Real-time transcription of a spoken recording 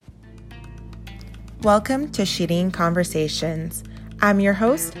Welcome to Shireen Conversations. I'm your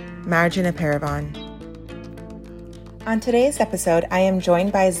host, Marjana Paravan. On today's episode, I am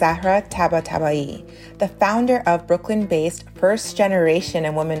joined by Zahra Tabatabai, the founder of Brooklyn-based first-generation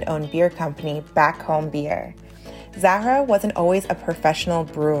and woman-owned beer company, Back Home Beer. Zahra wasn't always a professional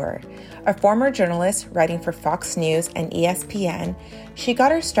brewer. A former journalist writing for Fox News and ESPN, she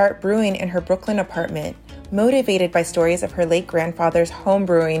got her start brewing in her Brooklyn apartment, motivated by stories of her late grandfather's home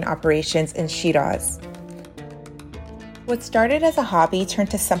brewing operations in Shiraz. What started as a hobby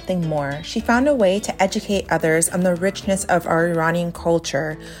turned to something more. She found a way to educate others on the richness of our Iranian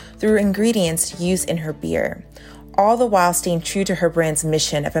culture through ingredients used in her beer, all the while staying true to her brand's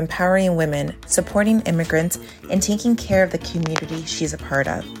mission of empowering women, supporting immigrants, and taking care of the community she's a part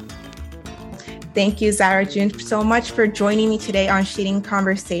of. Thank you, Zahra June, so much for joining me today on Shireen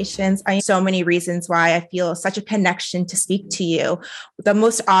Conversations. I have so many reasons why I feel such a connection to speak to you. The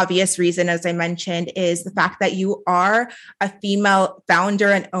most obvious reason, as I mentioned, is the fact that you are a female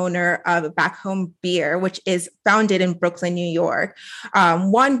founder and owner of Back Home Beer, which is founded in Brooklyn, New York.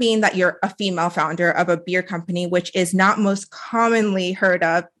 One being that you're a female founder of a beer company, which is not most commonly heard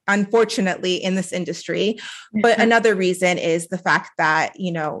of, unfortunately, in this industry. But another reason is the fact that,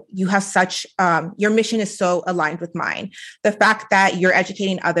 you have such, your mission is so aligned with mine. The fact that you're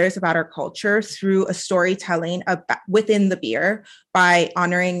educating others about our culture through a storytelling within the beer by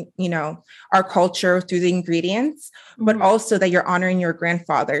honoring, our culture through the ingredients, but also that you're honoring your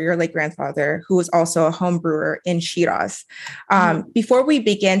grandfather, your late grandfather, who was also a home brewer in Shiraz. Before we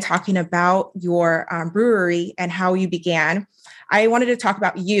begin talking about your brewery and how you began, I wanted to talk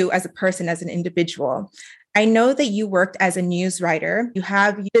about you as a person, as an individual. I know that you worked as a news writer. You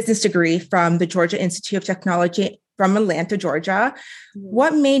have a business degree from the Georgia Institute of Technology from Atlanta, Georgia.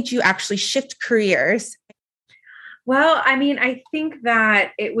 What made you actually shift careers? Well, I think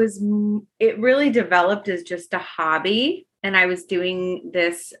that it really developed as just a hobby. And I was doing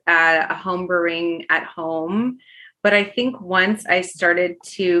this at a home brewing at home. But I think once I started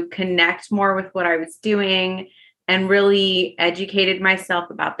to connect more with what I was doing and really educated myself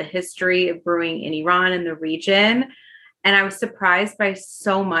about the history of brewing in Iran and the region, and I was surprised by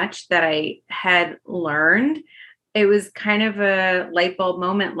so much that I had learned. It was kind of a light bulb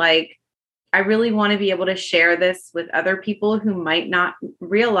moment, like, I really want to be able to share this with other people who might not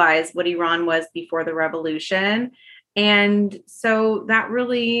realize what Iran was before the revolution. And so that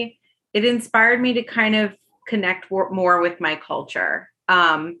really, it inspired me to kind of connect more with my culture.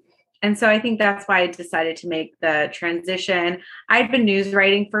 And so I think that's why I decided to make the transition. I'd been news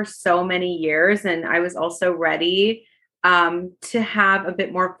writing for so many years, and I was also ready to have a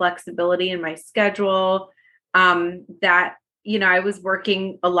bit more flexibility in my schedule. I was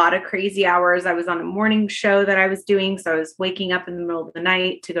working a lot of crazy hours. I was on a morning show that I was doing, so I was waking up in the middle of the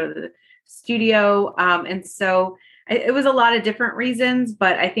night to go to the studio. And so it was a lot of different reasons,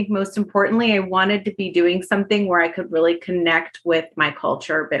 but I think most importantly, I wanted to be doing something where I could really connect with my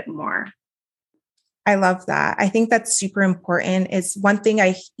culture a bit more. I love that. I think that's super important. Is one thing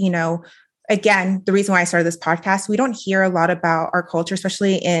again, the reason why I started this podcast, we don't hear a lot about our culture,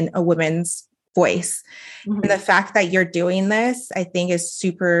 especially in a woman's voice. And the fact that you're doing this, I think is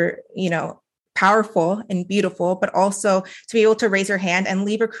super, powerful and beautiful, but also to be able to raise your hand and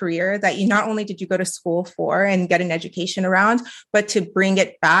leave a career that you not only did you go to school for and get an education around, but to bring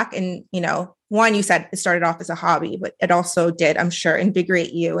it back. And, one, you said it started off as a hobby, but it also did, I'm sure,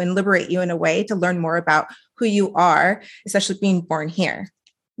 invigorate you and liberate you in a way to learn more about who you are, especially being born here.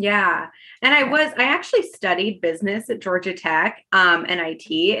 Yeah. And I actually studied business at Georgia Tech and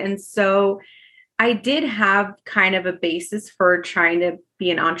IT. And so I did have kind of a basis for trying to be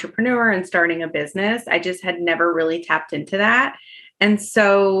an entrepreneur and starting a business. I just had never really tapped into that. And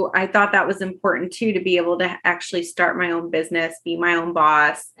so I thought that was important too, to be able to actually start my own business, be my own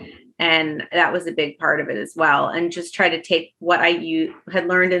boss. And that was a big part of it as well. And just try to take what I had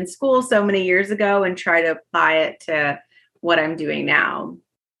learned in school so many years ago and try to apply it to what I'm doing now.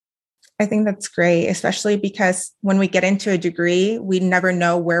 I think that's great, especially because when we get into a degree, we never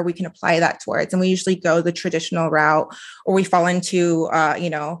know where we can apply that towards. And we usually go the traditional route, or we fall into,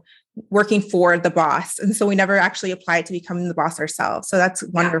 working for the boss. And so we never actually apply it to becoming the boss ourselves. So that's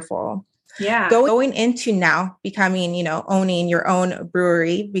wonderful. Yeah. Going into now becoming, owning your own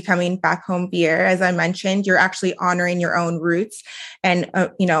brewery, becoming Back Home Beer, as I mentioned, you're actually honoring your own roots and,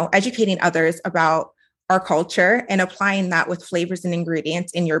 educating others about our culture and applying that with flavors and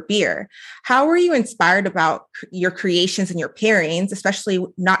ingredients in your beer. How were you inspired about your creations and your pairings, especially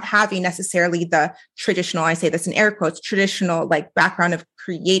not having necessarily the traditional, I say this in air quotes, traditional background of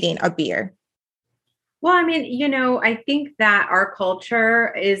creating a beer? Well, I think that our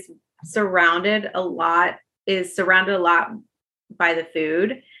culture is is surrounded a lot by the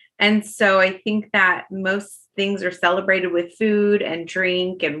food. And so I think that most things are celebrated with food and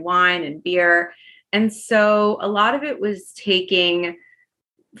drink and wine and beer. And so a lot of it was taking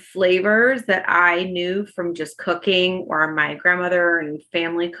flavors that I knew from just cooking or my grandmother and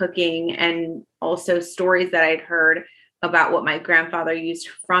family cooking, and also stories that I'd heard about what my grandfather used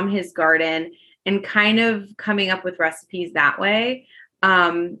from his garden, and kind of coming up with recipes that way.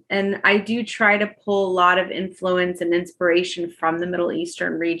 And I do try to pull a lot of influence and inspiration from the Middle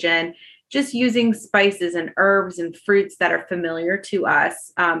Eastern region, just using spices and herbs and fruits that are familiar to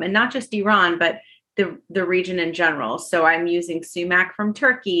us, and not just Iran, but the region in general. So I'm using sumac from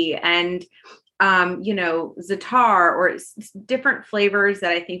Turkey and za'atar, or different flavors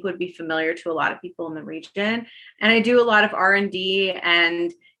that I think would be familiar to a lot of people in the region. And I do a lot of R&D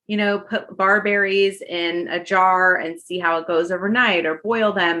and put barberries in a jar and see how it goes overnight, or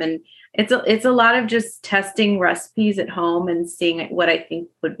boil them. And it's a lot of just testing recipes at home and seeing what I think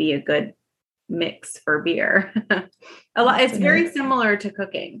would be a good mix for beer. It's very similar to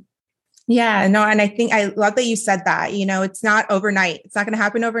cooking. Yeah, no. And I think I love that you said that, it's not overnight. It's not going to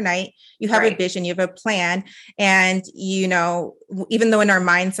happen overnight. You have a vision, you have a plan. And, even though in our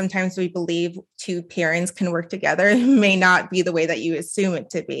minds, sometimes we believe two parents can work together, it may not be the way that you assume it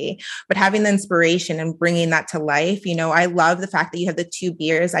to be, but having the inspiration and bringing that to life, I love the fact that you have the two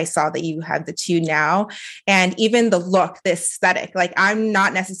beers. I saw that you have the two now, and even the look, the aesthetic, like I'm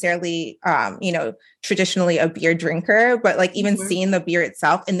not necessarily, traditionally a beer drinker, but like even seeing the beer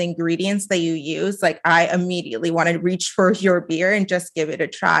itself and the ingredients that you use, like I immediately want to reach for your beer and just give it a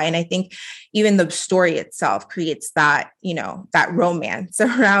try. And I think even the story itself creates that, that romance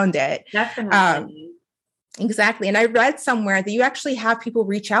around it. Definitely. Exactly. And I read somewhere that you actually have people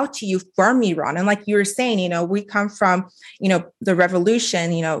reach out to you from Iran. And like you were saying, we come from, the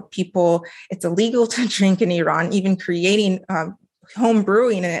revolution, people, it's illegal to drink in Iran, even creating home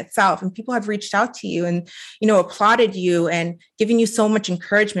brewing in itself. And people have reached out to you and, applauded you and giving you so much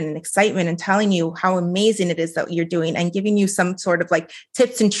encouragement and excitement and telling you how amazing it is that you're doing and giving you some sort of like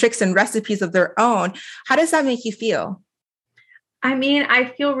tips and tricks and recipes of their own. How does that make you feel? I mean, I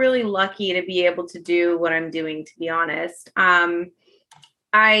feel really lucky to be able to do what I'm doing, to be honest.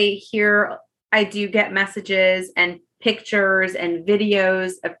 I do get messages and pictures and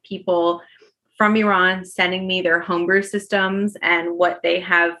videos of people from Iran sending me their homebrew systems and what they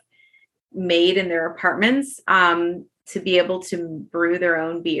have made in their apartments, to be able to brew their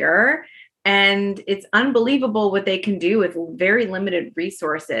own beer. And it's unbelievable what they can do with very limited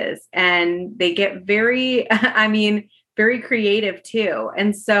resources. And they get very creative too.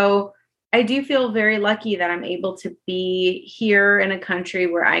 And so I do feel very lucky that I'm able to be here in a country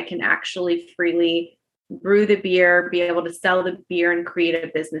where I can actually freely brew the beer, be able to sell the beer, and create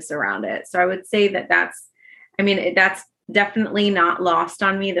a business around it. So I would say that's definitely not lost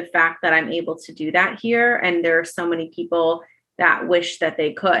on me, the fact that I'm able to do that here. And there are so many people that wish that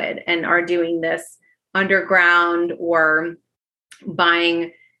they could and are doing this underground or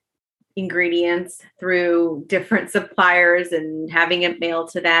buying ingredients through different suppliers and having it mailed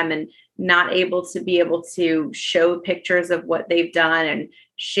to them, and not able to show pictures of what they've done and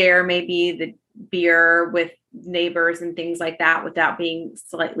share maybe the beer with neighbors and things like that without being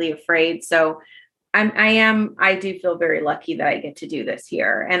slightly afraid. So I do feel very lucky that I get to do this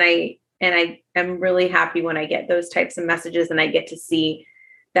here. And I am really happy when I get those types of messages and I get to see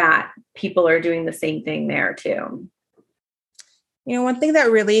that people are doing the same thing there too. One thing that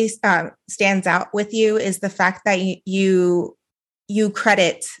really stands out with you is the fact that you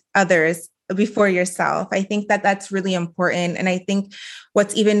credit others before yourself. I think that that's really important. And I think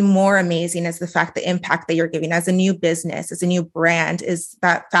what's even more amazing is the fact, the impact that you're giving as a new business, as a new brand, is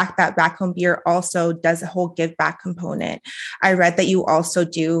that fact that Back Home Beer also does a whole give back component. I read that you also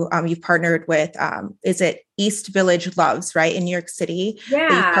do, you've partnered with, is it East Village Loves, right, in New York City? Yeah.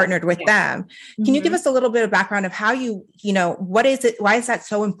 That you've partnered with them. Can you give us a little bit of background of how what is it? Why is that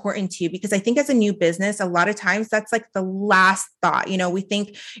so important to you? Because I think as a new business, a lot of times that's like the last thought. We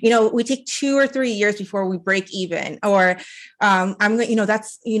think, we take 2 or 3 years before we break even, or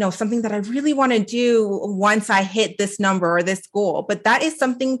that's, something that I really want to do once I hit this number or this goal. But that is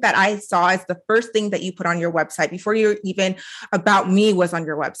something that I saw as the first thing that you put on your website before you even About Me was on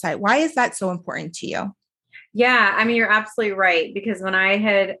your website. Why is that so important to you? Yeah, I mean, you're absolutely right. Because when I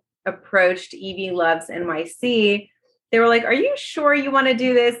had approached EV Loves NYC, they were like, "Are you sure you want to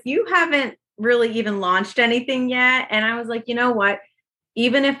do this? You haven't really even launched anything yet." And I was like, you know what?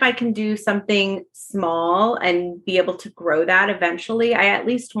 Even if I can do something small and be able to grow that eventually, I at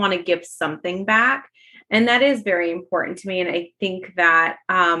least want to give something back. And that is very important to me. And I think that,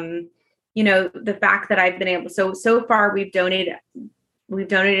 the fact that I've been able, so far we've donated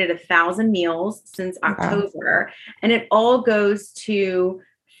 1,000 meals since October, and it all goes to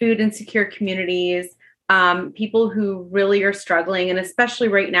food insecure communities, people who really are struggling. And especially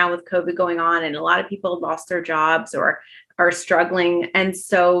right now with COVID going on, and a lot of people have lost their jobs or are struggling. And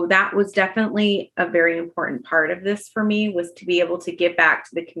so that was definitely a very important part of this for me, was to be able to give back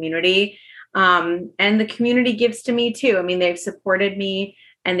to the community. And the community gives to me too. I mean, they've supported me,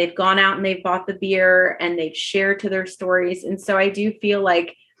 and they've gone out and they've bought the beer and they've shared to their stories. And so I do feel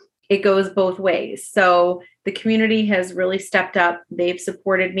like it goes both ways. So the community has really stepped up. They've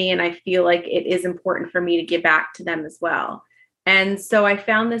supported me, and I feel like it is important for me to give back to them as well. And so I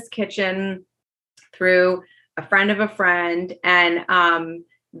found this kitchen through a friend of a friend, and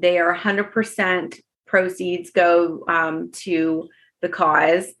they are 100% proceeds go to the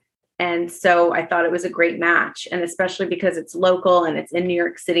cause. And so I thought it was a great match. And especially because it's local and it's in New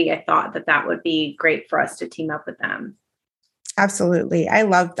York City, I thought that that would be great for us to team up with them. Absolutely. I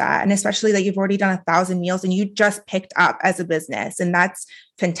love that. And especially that you've already done 1,000 meals and you just picked up as a business. And that's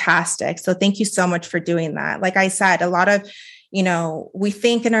fantastic. So thank you so much for doing that. Like I said, a lot of, we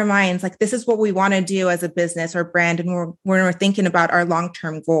think in our minds, like, this is what we want to do as a business or brand. And when we're thinking about our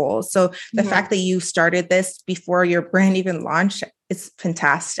long-term goals. So the fact that you started this before your brand even launched is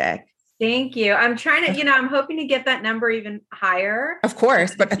fantastic. Thank you. I'm trying to, I'm hoping to get that number even higher. Of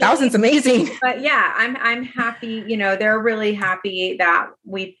course, but 1,000's amazing. But yeah, I'm happy. They're really happy that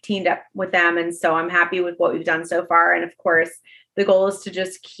we've teamed up with them. And so I'm happy with what we've done so far. And of course, the goal is to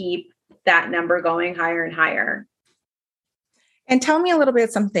just keep that number going higher and higher. And tell me a little bit of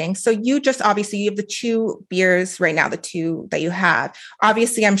something. So you have the 2 beers right now, the 2 that you have.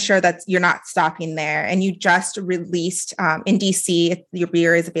 Obviously, I'm sure that you're not stopping there, and you just released in DC. Your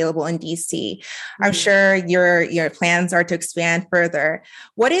beer is available in DC. Mm-hmm. I'm sure your plans are to expand further.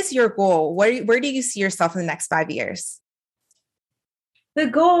 What is your goal? Where do you see yourself in the next 5 years? The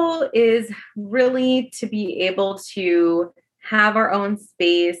goal is really to be able to have our own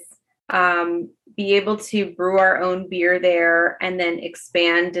space, be able to brew our own beer there, and then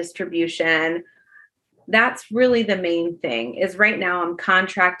expand distribution. That's really the main thing. Is right now I'm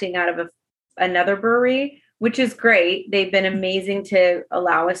contracting out of another brewery, which is great. They've been amazing to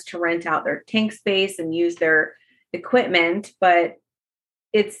allow us to rent out their tank space and use their equipment. But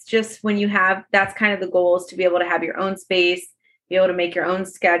it's just that's kind of the goal, is to be able to have your own space, be able to make your own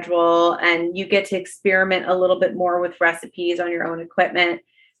schedule, and you get to experiment a little bit more with recipes on your own equipment.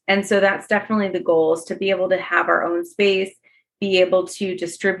 And so that's definitely the goal, is to be able to have our own space, be able to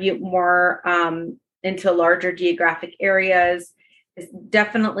distribute more into larger geographic areas. Is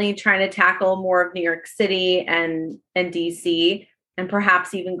definitely trying to tackle more of New York City and DC, and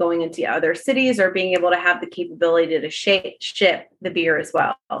perhaps even going into other cities, or being able to have the capability to ship the beer as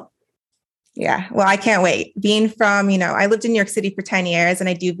well. Yeah. Well, I can't wait. Being from, I lived in New York City for 10 years, and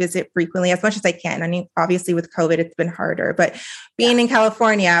I do visit frequently as much as I can. I mean, obviously with COVID, it's been harder, but being in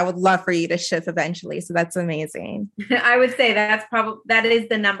California, I would love for you to ship eventually. So that's amazing. I would say that is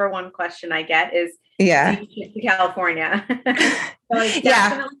the number one question I get is, do you ship to California? So I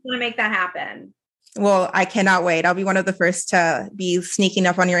definitely want to make that happen. Well, I cannot wait. I'll be one of the first to be sneaking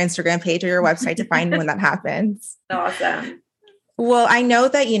up on your Instagram page or your website to find when that happens. Awesome. Well, I know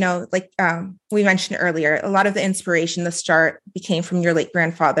that, we mentioned earlier, a lot of the inspiration, the start became from your late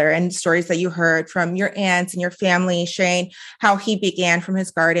grandfather, and stories that you heard from your aunts and your family sharing how he began from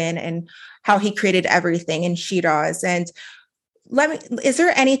his garden and how he created everything in Shiraz. And is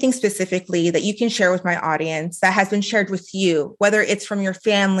there anything specifically that you can share with my audience that has been shared with you, whether it's from your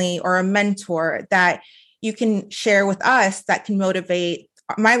family or a mentor, that you can share with us that can motivate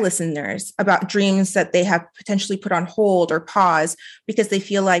my listeners about dreams that they have potentially put on hold or pause because they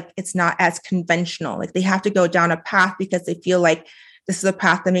feel like it's not as conventional? Like they have to go down a path because they feel like this is a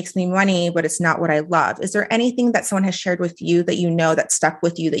path that makes me money, but it's not what I love. Is there anything that someone has shared with you that that stuck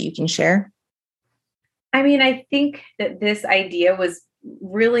with you that you can share? I mean, I think that this idea was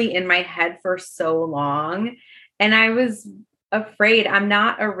really in my head for so long, and I was afraid. I'm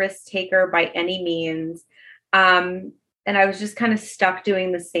not a risk taker by any means. And I was just kind of stuck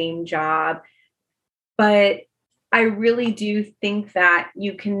doing the same job. But I really do think that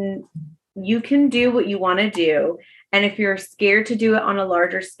you can do what you want to do. And if you're scared to do it on a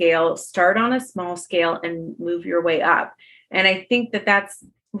larger scale, start on a small scale and move your way up. And I think that that's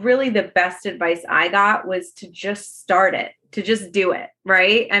really the best advice I got, was to just start it, to just do it.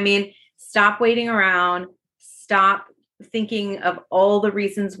 Right. I mean, stop waiting around, stop thinking of all the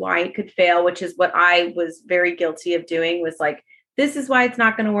reasons why it could fail, which is what I was very guilty of doing, was like, this is why it's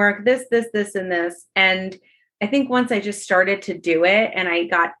not going to work. This, and this. And I think once I just started to do it and I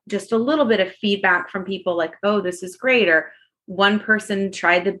got just a little bit of feedback from people like, oh, this is great. Or one person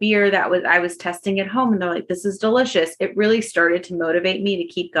tried the beer I was testing at home and they're like, this is delicious. It really started to motivate me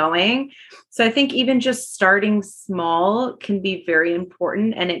to keep going. So I think even just starting small can be very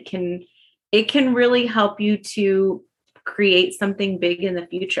important, and it can really help you to create something big in the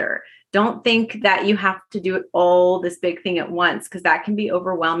future. Don't think that you have to do all this big thing at once, because that can be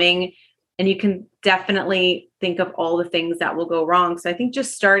overwhelming. And you can definitely think of all the things that will go wrong. So I think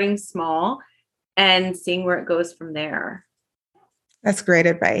just starting small and seeing where it goes from there. That's great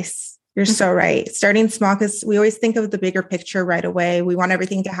advice. You're so right. Starting small, because we always think of the bigger picture right away. We want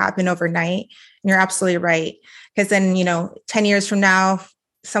everything to happen overnight. And you're absolutely right. Because then, 10 years from now,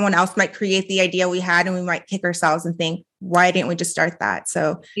 someone else might create the idea we had and we might kick ourselves and think, why didn't we just start that?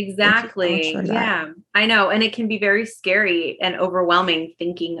 So exactly. Yeah, I know. And it can be very scary and overwhelming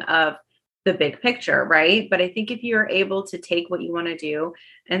thinking of the big picture, right? But I think if you're able to take what you want to do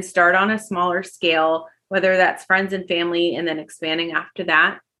and start on a smaller scale, whether that's friends and family, and then expanding after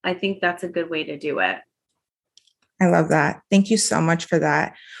that, I think that's a good way to do it. I love that. Thank you so much for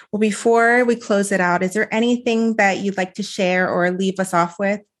that. Well, before we close it out, is there anything that you'd like to share or leave us off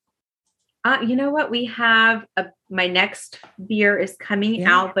with? You know what? We have my next beer is coming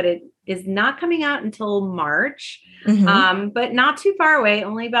out, but it is not coming out until March, but not too far away,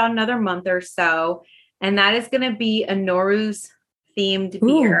 only about another month or so. And that is going to be a Nowruz themed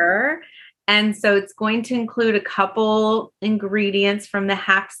beer. And so it's going to include a couple ingredients from the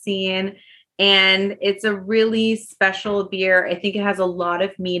Haft-Seen, and it's a really special beer. I think it has a lot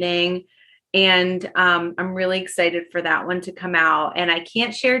of meaning. And I'm really excited for that one to come out. And I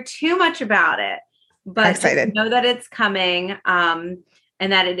can't share too much about it, but just know that it's coming, and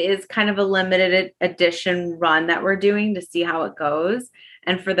that it is kind of a limited edition run that we're doing to see how it goes,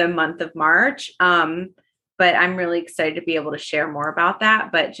 and for the month of March. But I'm really excited to be able to share more about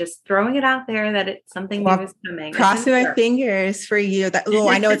that. But just throwing it out there that it's something new is coming. Crossing my fingers for you.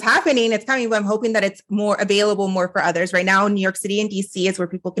 I know it's happening, it's coming, but I'm hoping that it's more available more for others. Right now, New York City and DC is where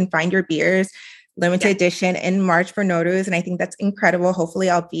people can find your beers. Limited edition in March for Nowruz. And I think that's incredible.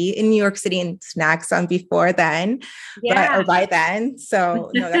 Hopefully I'll be in New York City and snag some before then, or by then. So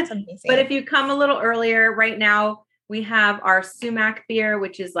no, that's amazing. But if you come a little earlier, right now we have our sumac beer,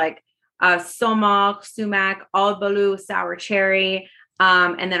 which is like Somok, sumac, al baloo, sour cherry,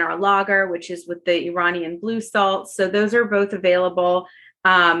 and then our lager, which is with the Iranian blue salt. So those are both available,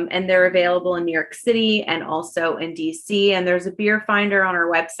 and they're available in New York City and also in DC. And there's a beer finder on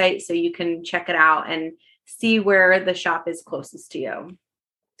our website, so you can check it out and see where the shop is closest to you.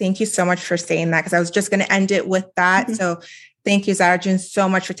 Thank you so much for saying that, because I was just going to end it with that. So thank you, Zahra, so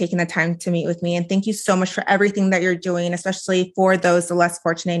much for taking the time to meet with me. And thank you so much for everything that you're doing, especially for those the less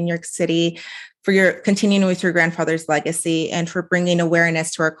fortunate in New York City, for your continuing with your grandfather's legacy, and for bringing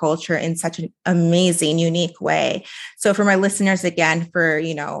awareness to our culture in such an amazing, unique way. So for my listeners, again,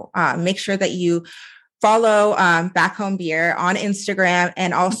 make sure that you follow Back Home Beer on Instagram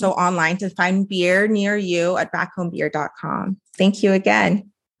and also online to find beer near you at backhomebeer.com. Thank you again.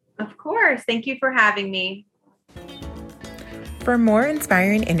 Of course. Thank you for having me. For more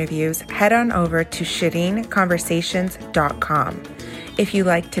inspiring interviews, head on over to shireenconversations.com. If you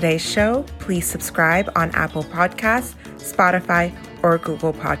like today's show, please subscribe on Apple Podcasts, Spotify, or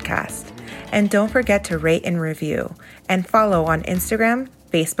Google Podcasts. And don't forget to rate and review, and follow on Instagram,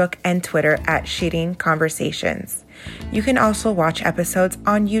 Facebook, and Twitter at Shireen Conversations. You can also watch episodes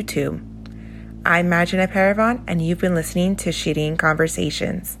on YouTube. I'm Marjana Paravan, and you've been listening to Shireen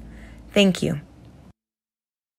Conversations. Thank you.